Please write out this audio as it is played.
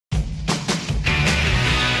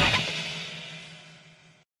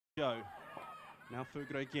Sito. Now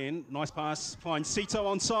Fugura again, nice pass, finds Sito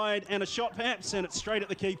onside, and a shot perhaps, and it's straight at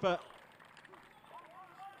the keeper.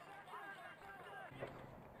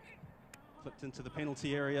 Flipped into the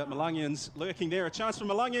penalty area, Malangian's lurking there, a chance for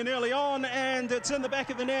Malangian early on, and it's in the back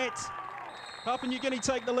of the net. Papua New Guinea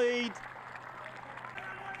take the lead.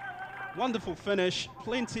 Wonderful finish,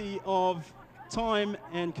 plenty of time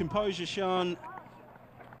and composure shown.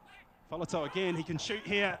 Falato again, he can shoot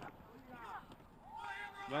here.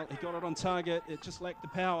 Well, he got it on target, it just lacked the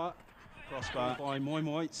power. Crossbar by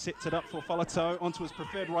Moi, sets it up for Falato onto his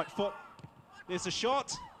preferred right foot. There's a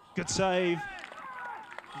shot, good save.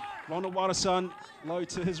 Ronald Warasan, low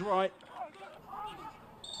to his right.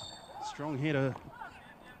 Strong header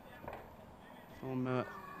from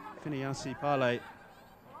Finiasi Pale.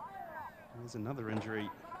 There's another injury.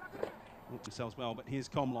 Not themselves well, but here's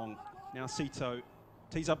Komlong. Now Sito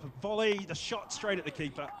tees up a volley, the shot straight at the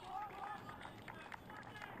keeper.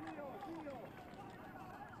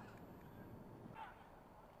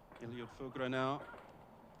 Eliud Fugura now.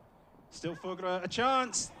 Still Fugura, a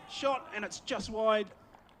chance, shot, and it's just wide.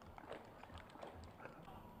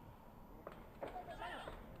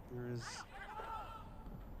 There is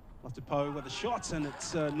Latapo with a shot, and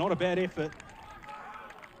it's not a bad effort.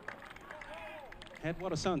 Had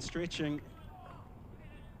Warasan stretching.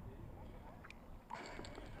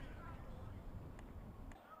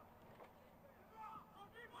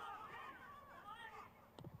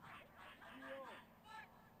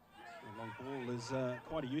 The long ball is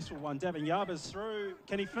quite a useful one. Davin Yaba's through.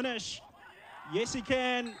 Can he finish? Yes, he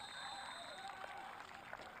can.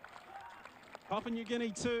 Papua New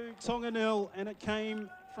Guinea 2, Tonga 0, and it came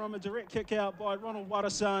from a direct kick out by Ronald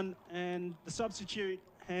Warasan, and the substitute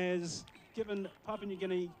has given Papua New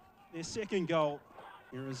Guinea their second goal.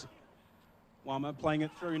 Here is Wama playing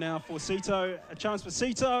it through now for Sito. A chance for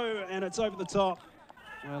Sito, and it's over the top.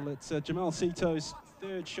 Well, it's Jamal Sito's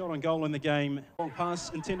third shot on goal in the game. Long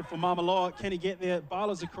pass intended for Mamaloa. Can he get there?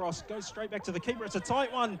 Bala's across, goes straight back to the keeper. It's a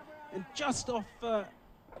tight one, and just off to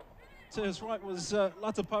his right was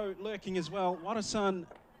Latapo lurking as well. Warasan,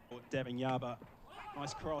 Davin Yaba.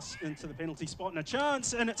 Nice cross into the penalty spot and a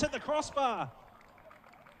chance, and it's hit the crossbar.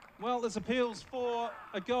 Well, there's appeals for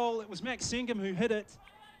a goal. It was Max Sengam who hit it.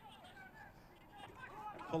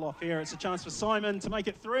 Pull off here. It's a chance for Simon to make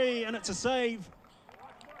it 3, and it's a save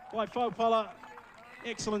by Faupala.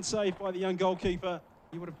 Excellent save by the young goalkeeper.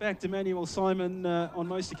 You would have backed Emmanuel Simon on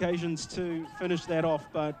most occasions to finish that off,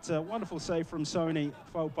 but wonderful save from Sony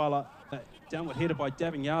Faupala. Downward header by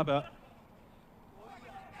Davin Yaba.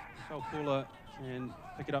 Faupala can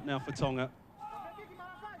pick it up now for Tonga.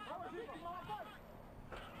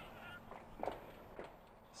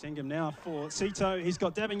 Sengam now for Sito. He's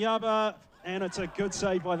got Davin Yaba, and it's a good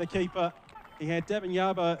save by the keeper. He had Davin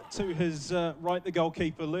Yaba to his right, the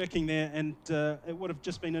goalkeeper, lurking there, and it would have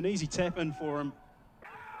just been an easy tap-in for him.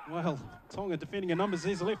 Well, Tonga defending in numbers.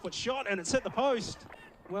 There's a left foot shot, and it's hit the post.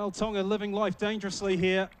 Well, Tonga living life dangerously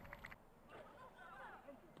here.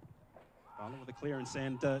 Bala with a clearance,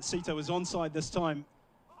 and Sito is onside this time.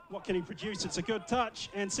 What can he produce? It's a good touch,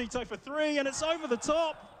 and Sito for 3, and it's over the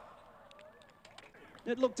top.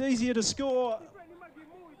 It looked easier to score,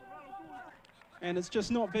 and it's just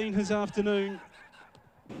not been his afternoon.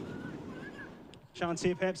 Chance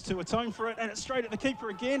here perhaps to atone for it, and it's straight at the keeper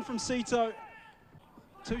again from Sito.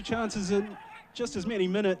 2 chances in just as many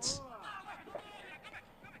minutes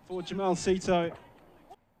for Jamal Sito.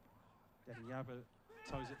 Davin Yaba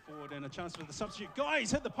toes it forward, and a chance for the substitute.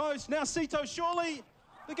 Guys, hit the post. Now Sito, surely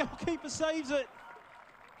the goalkeeper saves it.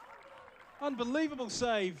 Unbelievable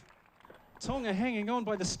save. Tonga hanging on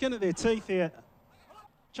by the skin of their teeth here.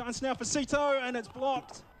 Chance now for Sito, and it's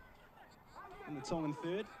blocked. In the Tongan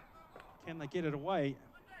third. Can they get it away?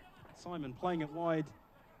 Simon playing it wide.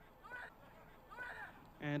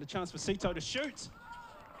 And a chance for Sito to shoot.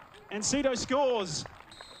 And Sito scores.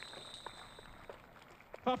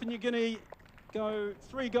 Papua New Guinea go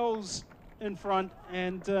 3 goals in front,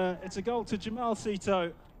 and it's a goal to Jamal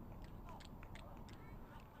Sito.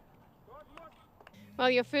 Well,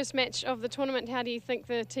 your first match of the tournament, how do you think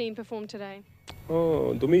the team performed today?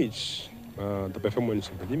 To me, it's, the performance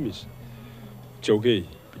of the team is okay,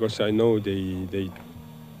 because I know they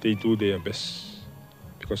do their best.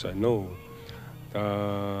 Because I know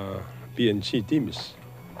the PNC team is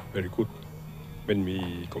very good when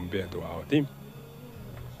we compare to our team.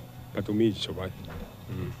 But to me, it's all right.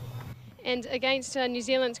 And against New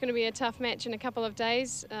Zealand, it's going to be a tough match in a couple of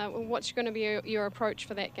days. What's going to be your approach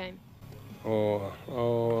for that game?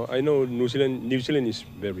 I know New Zealand is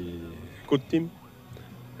very good team,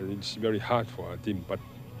 and it's very hard for our team. But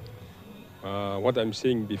what I'm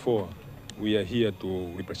saying before, we are here to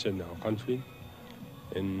represent our country,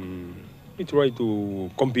 and we try to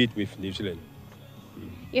compete with New Zealand.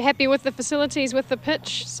 You're happy with the facilities, with the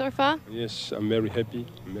pitch so far? Yes, I'm very happy.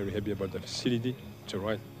 I'm very happy about the facility. It's all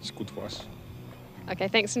right. It's good for us. Okay,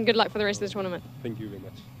 thanks and good luck for the rest of the tournament. Thank you very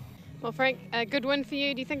much. Well, Frank, a good win for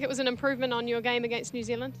you. Do you think it was an improvement on your game against New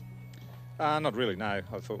Zealand? Not really, no.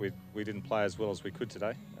 I thought we didn't play as well as we could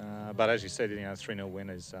today. But as you said, 3-0 win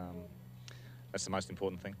is that's the most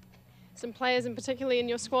important thing. Some players in particularly in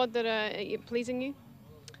your squad that are pleasing you?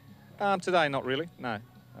 Today, not really, no.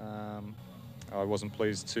 I wasn't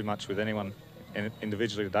pleased too much with anyone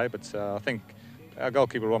individually today, but I think our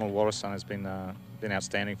goalkeeper Ronald Warrison has been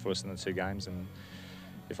outstanding for us in the 2 games, and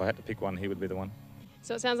if I had to pick one, he would be the one.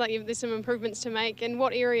 So it sounds like there's some improvements to make. In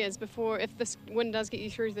what areas if this win does get you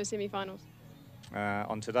through to the semi-finals?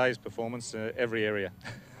 On today's performance, every area.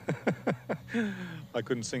 I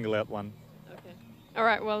couldn't single out one. Okay. All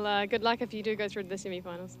right, well, good luck if you do go through to the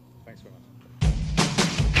semi-finals. Thanks very much.